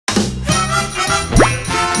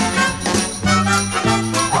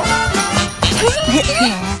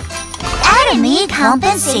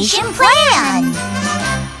compensation plan.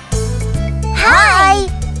 Hi!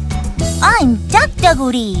 I'm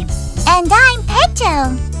Duckduggly. And I'm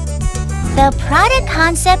Pecho. The product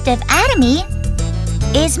concept of Atomy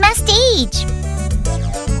is mastige.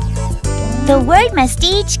 The word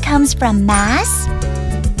mastige comes from mass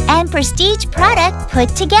and prestige product put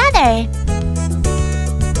together.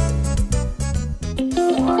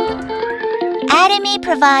 Atomy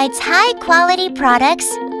provides high-quality products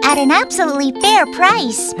at an absolutely fair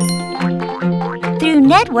price through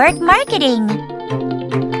network marketing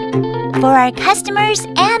for our customers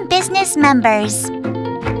and business members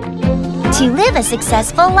to live a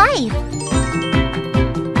successful life.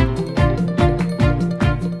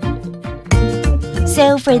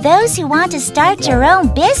 So for those who want to start your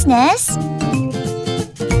own business,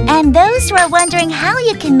 and those who are wondering how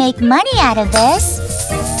you can make money out of this,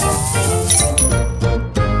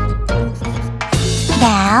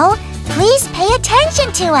 now, please pay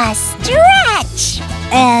attention to us. Stretch!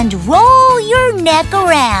 And roll your neck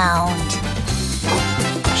around.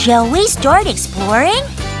 Shall we start exploring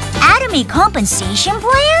Atomy compensation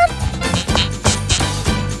plan?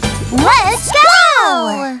 Let's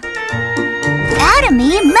go!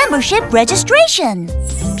 Atomy membership registration.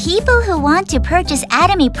 People who want to purchase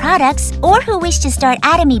Atomy products or who wish to start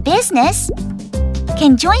Atomy business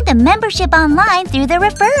can join the membership online through the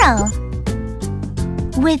referral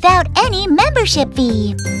without any membership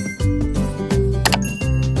fee.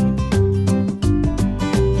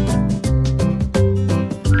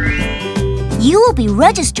 You will be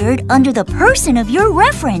registered under the person of your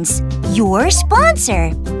reference, your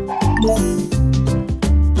sponsor.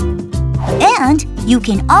 And you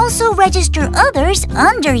can also register others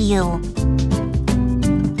under you.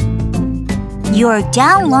 Your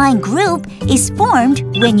downline group is formed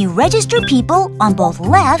when you register people on both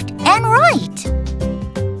left and right.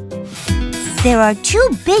 There are two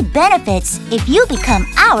big benefits if you become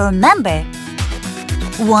our member.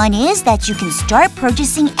 One is that you can start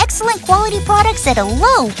purchasing excellent quality products at a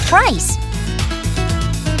low price.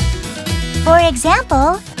 For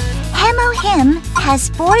example, Him has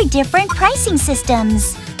 4 different pricing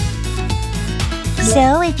systems.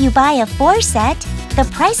 So if you buy a 4 set, the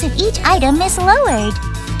price of each item is lowered.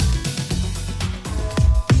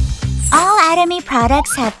 All Atomy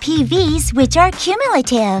products have PVs which are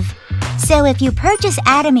cumulative. So if you purchase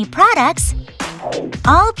Atomy products,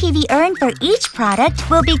 all PV earned for each product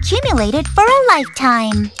will be accumulated for a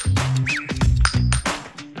lifetime.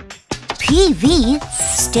 PV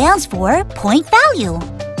stands for point value.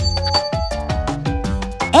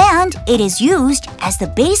 And it is used as the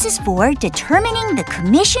basis for determining the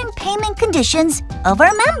commission payment conditions of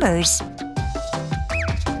our members.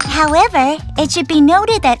 However, it should be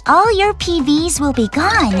noted that all your PVs will be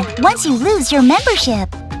gone once you lose your membership.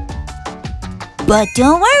 But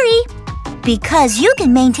don't worry, because you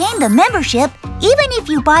can maintain the membership even if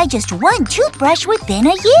you buy just 1 toothbrush within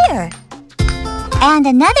a year. And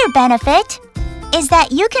another benefit is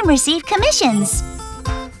that you can receive commissions.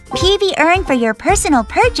 PV earned for your personal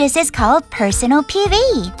purchase is called personal PV.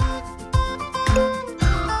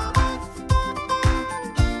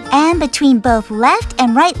 And between both left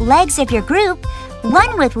and right legs of your group,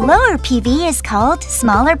 one with lower PV is called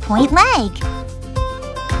smaller point leg.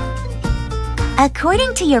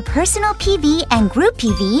 According to your personal PV and group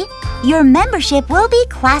PV, your membership will be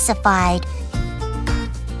classified.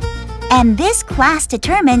 And this class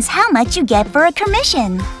determines how much you get for a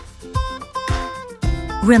commission.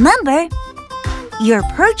 Remember, your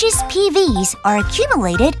purchase PVs are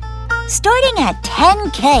accumulated starting at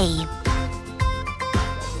 10K.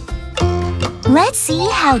 Let's see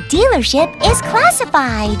how dealership is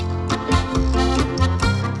classified.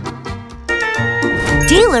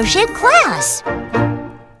 Dealership class.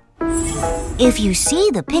 If you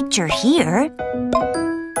see the picture here,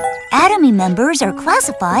 Atomy members are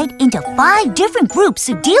classified into 5 different groups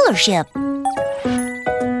of dealership.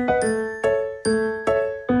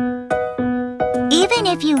 Even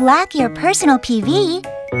if you lack your personal PV,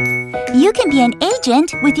 you can be an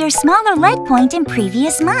agent with your smaller leg point in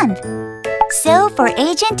previous month. So for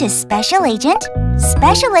agent to special agent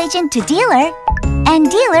to dealer, and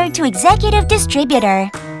dealer to executive distributor.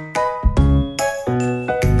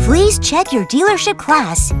 Please check your dealership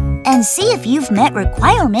class and see if you've met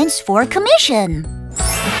requirements for commission.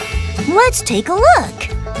 Let's take a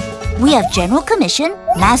look. We have General Commission,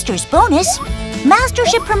 Master's Bonus,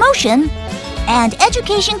 Mastership Promotion, and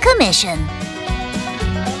Education Commission.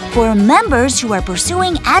 For members who are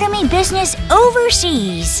pursuing Atomy business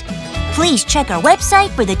overseas, please check our website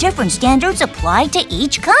for the different standards applied to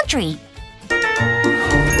each country.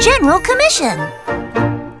 General Commission.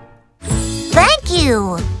 Thank you!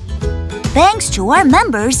 you! Thanks to our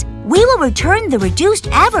members, we will return the reduced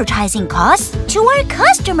advertising costs to our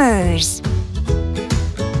customers.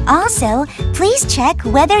 Also, please check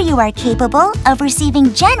whether you are capable of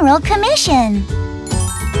receiving general commission.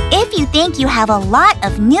 If you think you have a lot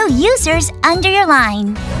of new users under your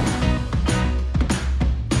line.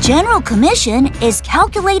 General commission is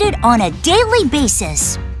calculated on a daily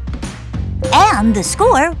basis, and the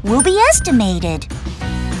score will be estimated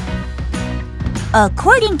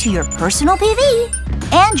according to your personal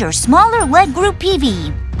PV and your smaller leg group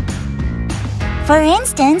PV. For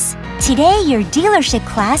instance, today your dealership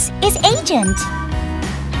class is agent,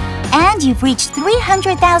 and you've reached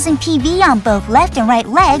 300,000 PV on both left and right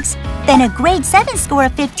legs, then a grade 7 score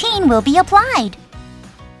of 15 will be applied.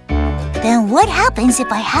 Then what happens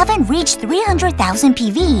if I haven't reached 300,000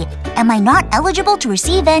 PV? Am I not eligible to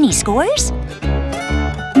receive any scores?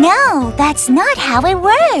 No, that's not how it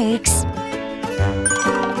works.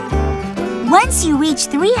 Once you reach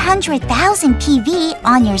 300,000 PV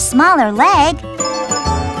on your smaller leg,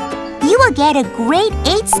 you will get a grade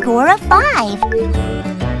 8 score of 5.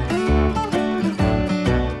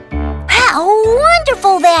 How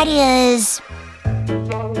wonderful that is!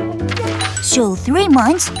 So 3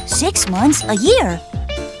 months, 6 months, a year.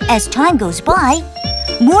 As time goes by,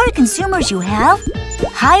 more consumers you have,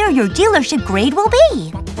 higher your dealership grade will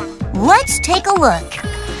be. Let's take a look.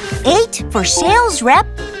 8 for sales rep,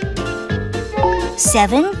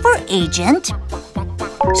 7 for agent,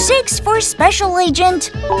 6 for special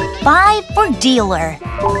agent, 5 for dealer,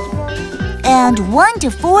 and 1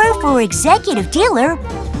 to 4 for executive dealer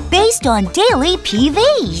based on daily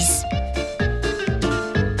PVs.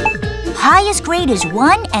 Highest grade is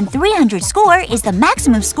 1 and 300 score is the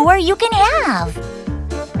maximum score you can have.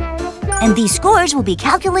 And these scores will be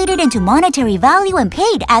calculated into monetary value and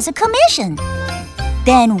paid as a commission.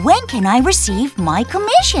 Then when can I receive my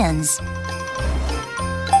commissions?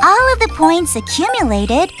 All of the points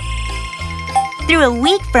accumulated through a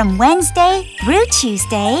week from Wednesday through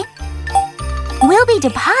Tuesday will be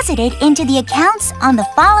deposited into the accounts on the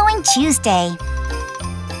following Tuesday.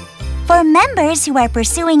 For members who are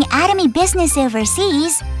pursuing Atomy business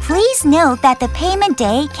overseas, please note that the payment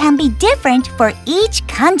day can be different for each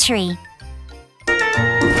country.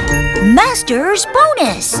 Master's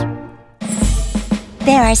Bonus.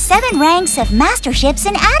 There are 7 ranks of masterships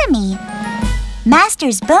in Atomy.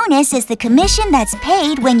 Master's Bonus is the commission that's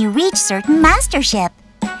paid when you reach certain mastership.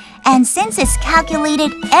 And since it's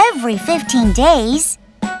calculated every 15 days,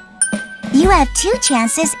 you have 2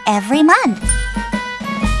 chances every month.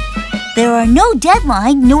 There are no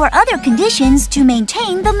deadline nor other conditions to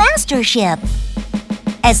maintain the mastership.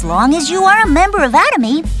 As long as you are a member of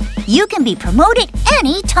Atomy, you can be promoted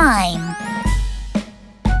anytime.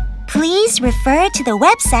 Please refer to the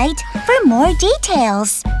website for more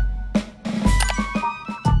details.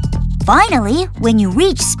 Finally, when you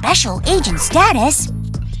reach special agent status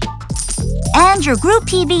and your group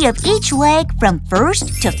PV of each leg from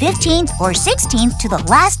 1st to 15th or 16th to the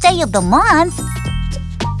last day of the month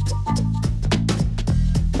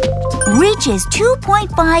reaches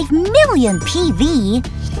 2.5 million PV,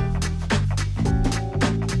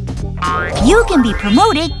 you can be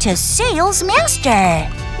promoted to Sales Master.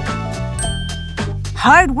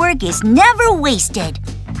 Hard work is never wasted.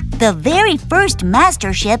 The very first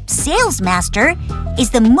mastership, Sales Master,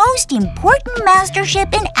 is the most important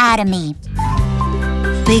mastership in Atomy.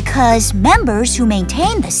 Because members who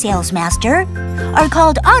maintain the Sales Master are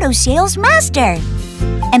called Auto Sales Master,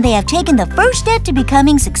 and they have taken the first step to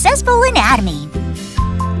becoming successful in Atomy.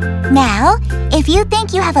 Now, if you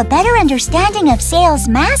think you have a better understanding of Sales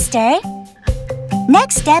Master,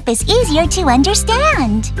 next step is easier to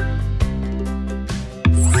understand.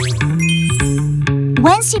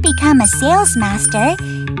 Once you become a Sales Master,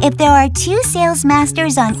 if there are 2 Sales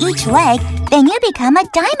Masters on each leg, then you become a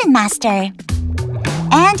Diamond Master.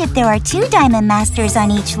 And if there are 2 Diamond Masters on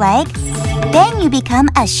each leg, then you become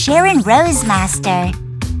a Sharon Rose Master.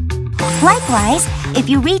 Likewise, if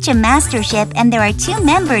you reach a mastership and there are 2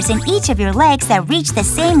 members in each of your legs that reach the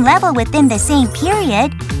same level within the same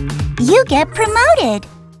period, you get promoted.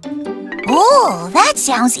 Oh, that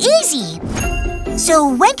sounds easy!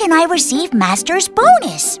 So when can I receive Master's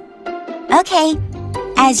Bonus? Okay,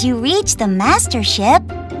 as you reach the mastership,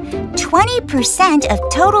 20% of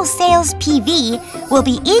total sales PV will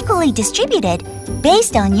be equally distributed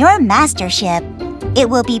based on your mastership. It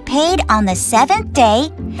will be paid on the 7th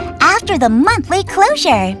day after the monthly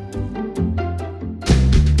closure.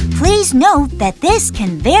 Please note that this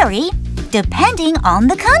can vary depending on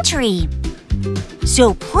the country.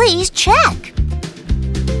 So please check.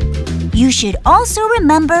 You should also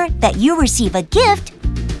remember that you receive a gift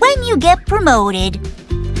when you get promoted.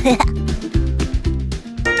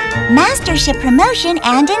 Mastership promotion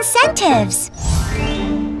and incentives.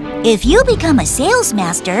 If you become a sales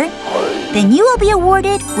master, then you will be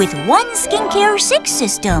awarded with 1 Skincare 6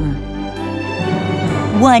 system,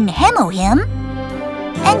 1 Hemohim,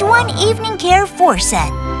 and 1 Evening Care 4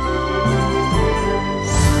 set.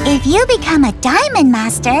 If you become a Diamond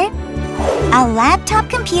Master, a laptop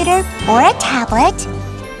computer or a tablet,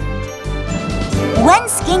 1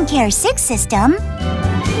 Skincare 6 system, 1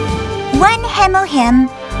 Hemohim,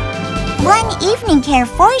 1 Evening Care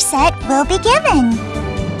 4 set will be given.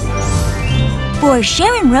 For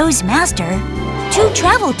Sharon Rose Master, 2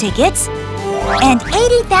 travel tickets and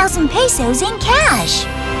 80,000 pesos in cash.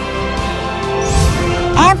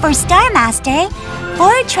 And for Star Master,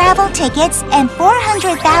 4 travel tickets and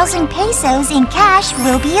 400,000 pesos in cash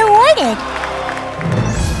will be awarded.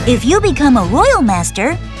 If you become a Royal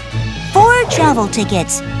Master, 4 travel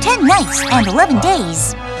tickets, 10 nights and 11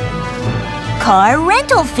 days. Car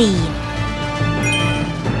rental fee.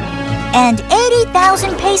 And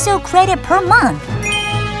 80,000 peso credit per month.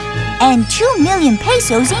 And 2 million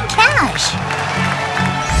pesos in cash.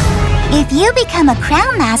 If you become a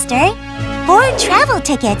Crown Master, 4 travel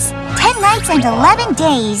tickets, 10 nights and 11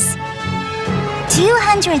 days.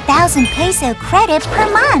 200,000 peso credit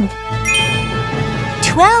per month.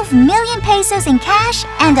 12 million pesos in cash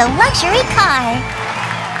and a luxury car.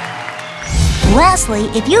 Lastly,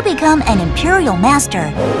 if you become an Imperial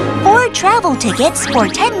Master, 4 travel tickets for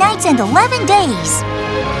 10 nights and 11 days.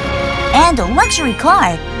 And a luxury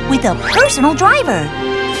car with a personal driver.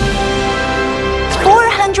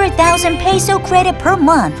 400,000 peso credit per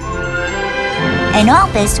month. An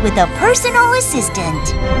office with a personal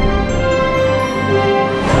assistant.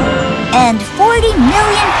 And 40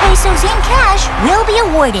 million pesos in cash will be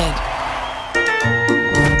awarded.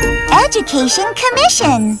 Education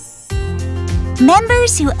Commission.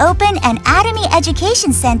 Members who open an Atomy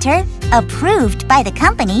Education Center approved by the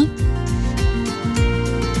company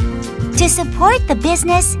to support the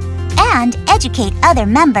business and educate other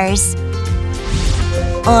members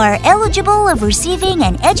are eligible of receiving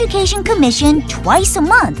an education commission twice a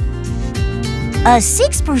month. A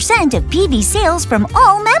 6% of PV sales from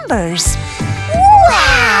all members.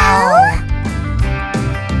 Wow!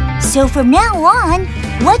 So from now on,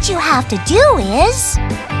 what you have to do is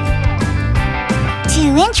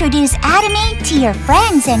to introduce Atomy to your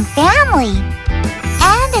friends and family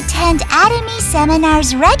and attend Atomy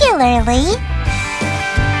seminars regularly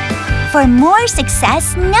for more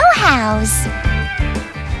success know-hows.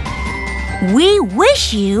 We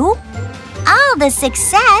wish you all the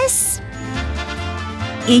success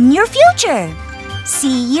in your future.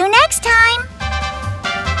 See you next time!